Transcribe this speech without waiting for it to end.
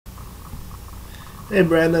Hey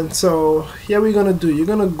Brandon, so here we're gonna do, you're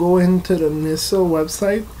gonna go into the NISO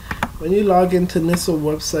website. When you log into NISO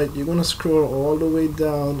website, you're gonna scroll all the way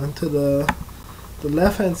down into the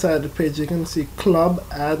left hand side of the page. You can see Club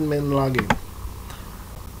Admin Login.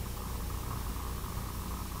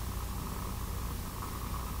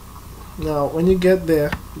 Now when you get there,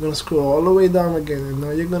 you're gonna scroll all the way down again, and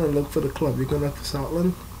now you're gonna look for the club. You're gonna look for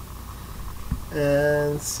Southland,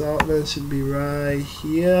 and Southland should be right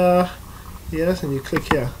here. Yes, and you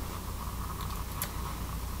click here.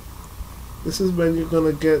 This is when you're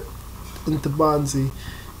gonna get into Bonzi.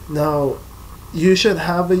 Now you should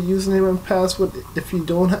have a username and password. If you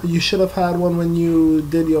don't, you should have had one when you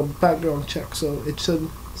did your background check. So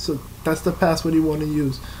that's the password you want to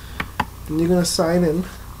use. And you're gonna sign in.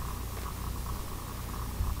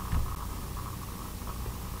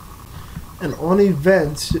 And on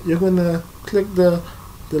events, you're gonna click the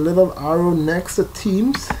little arrow next to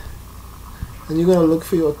teams. And you're gonna look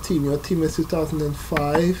for your team. Your team is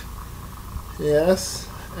 2005. Yes,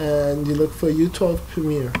 and you look for U12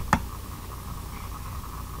 Premier.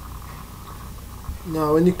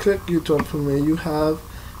 Now, when you click U12 Premier, you have,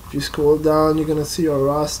 if you scroll down, you're gonna see your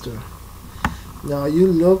roster. Now, you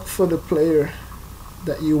look for the player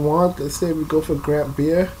that you want. Let's say we go for Grant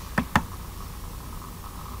Beer.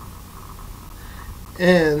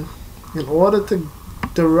 And in order to,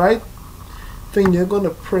 the right thing you're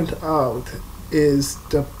gonna print out is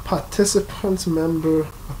the participants member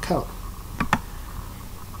account.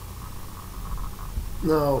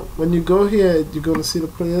 Now when you go here, you're gonna see the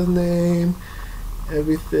player's name,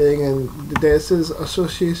 everything, and this is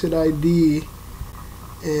association ID,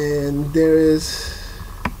 and there is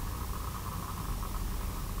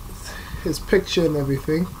his picture and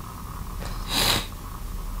everything.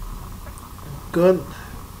 Good.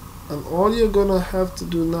 And all you're gonna have to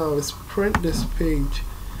do now is print this page.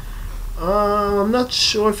 I'm not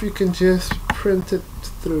sure if you can just print it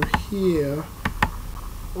through here,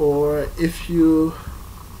 or if you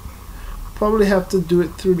probably have to do it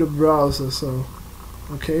through the browser. So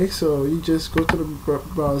okay, so you just go to the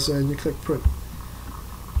browser and you click print.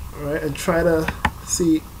 Alright, and try to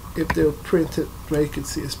see if they'll print it where you can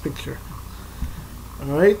see his picture.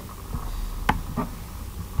 Alright.